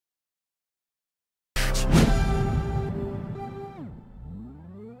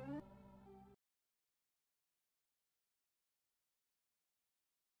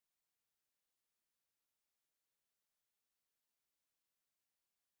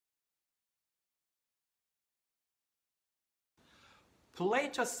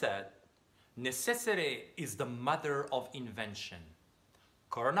Plato said, necessity is the mother of invention.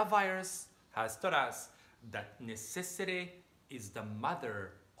 Coronavirus has taught us that necessity is the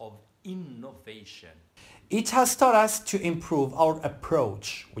mother of innovation. It has taught us to improve our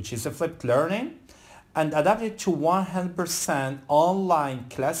approach, which is a flipped learning, and adapt it to 100% online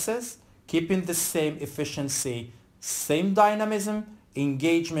classes, keeping the same efficiency, same dynamism,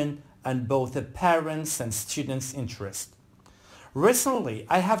 engagement, and both the parents' and students' interest. Recently,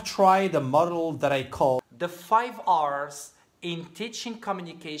 I have tried a model that I call the 5 R's in teaching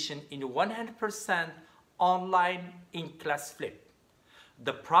communication in 100% online in-class flip.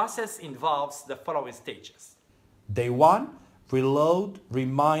 The process involves the following stages. Day 1, reload,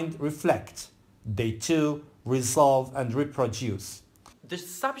 remind, reflect. Day 2, resolve and reproduce. The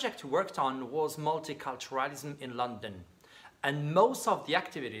subject worked on was multiculturalism in London, and most of the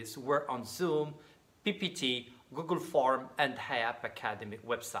activities were on Zoom, PPT, Google Form, and HAYAP Academy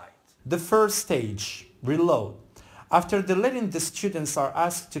website. The first stage, reload. After deleting, the students are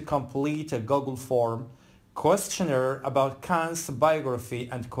asked to complete a Google Form questionnaire about Kant's biography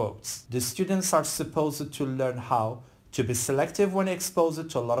and quotes. The students are supposed to learn how to be selective when exposed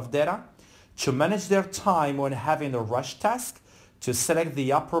to a lot of data, to manage their time when having a rush task, to select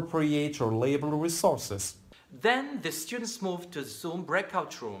the appropriate or label resources. Then the students moved to Zoom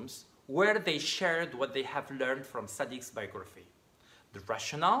breakout rooms where they shared what they have learned from Sadiq's biography, the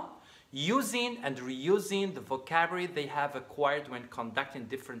rationale, using and reusing the vocabulary they have acquired when conducting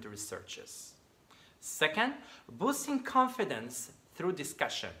different researches. Second, boosting confidence through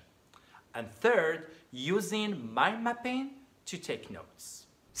discussion. And third, using mind mapping to take notes.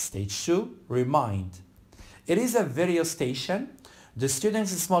 Stage 2, remind. It is a video station. The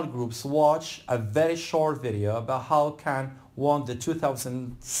students in small groups watch a very short video about how Kant won the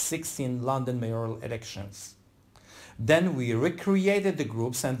 2016 London mayoral elections. Then we recreated the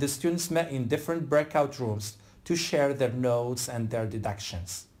groups and the students met in different breakout rooms to share their notes and their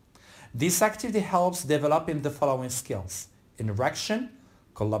deductions. This activity helps developing the following skills: interaction,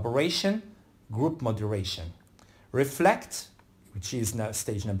 collaboration, group moderation. Reflect, which is now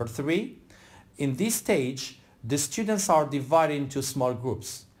stage number 3. In this stage, the students are divided into small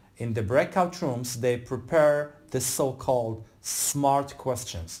groups. In the breakout rooms, they prepare the so-called SMART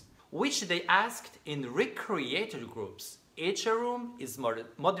questions, which they asked in recreated groups. Each room is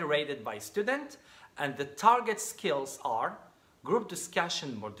moderated by a student, and the target skills are group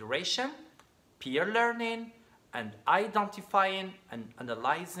discussion moderation, peer learning, and identifying and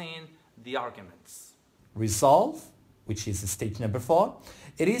analyzing the arguments. Resolve, which is stage number 4.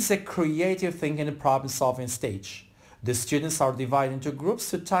 It is a creative thinking and problem-solving stage. The students are divided into groups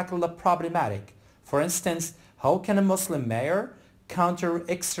to tackle a problematic. For instance, how can a Muslim mayor counter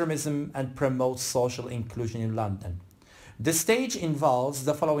extremism and promote social inclusion in London? The stage involves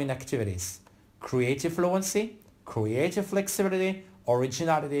the following activities: creative fluency, creative flexibility,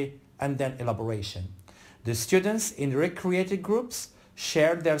 originality, and then elaboration. The students in recreated groups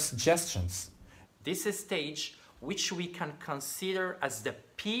share their suggestions. This stage, which we can consider as the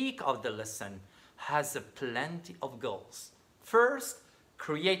peak of the lesson, has plenty of goals. First,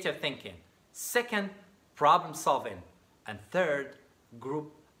 creative thinking. Second, problem solving. And third,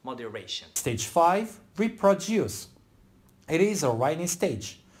 group moderation. Stage 5, reproduce. It is a writing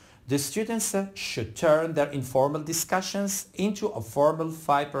stage. The students should turn their informal discussions into a formal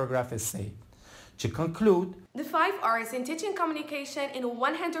 5-paragraph essay. To conclude, the 5 R's in teaching communication in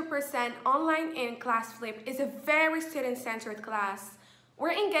 100% online in-class flip is a very student-centered class.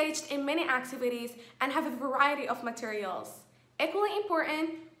 We're engaged in many activities and have a variety of materials. Equally important,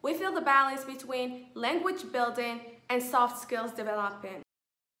 we feel the balance between language building and soft skills development.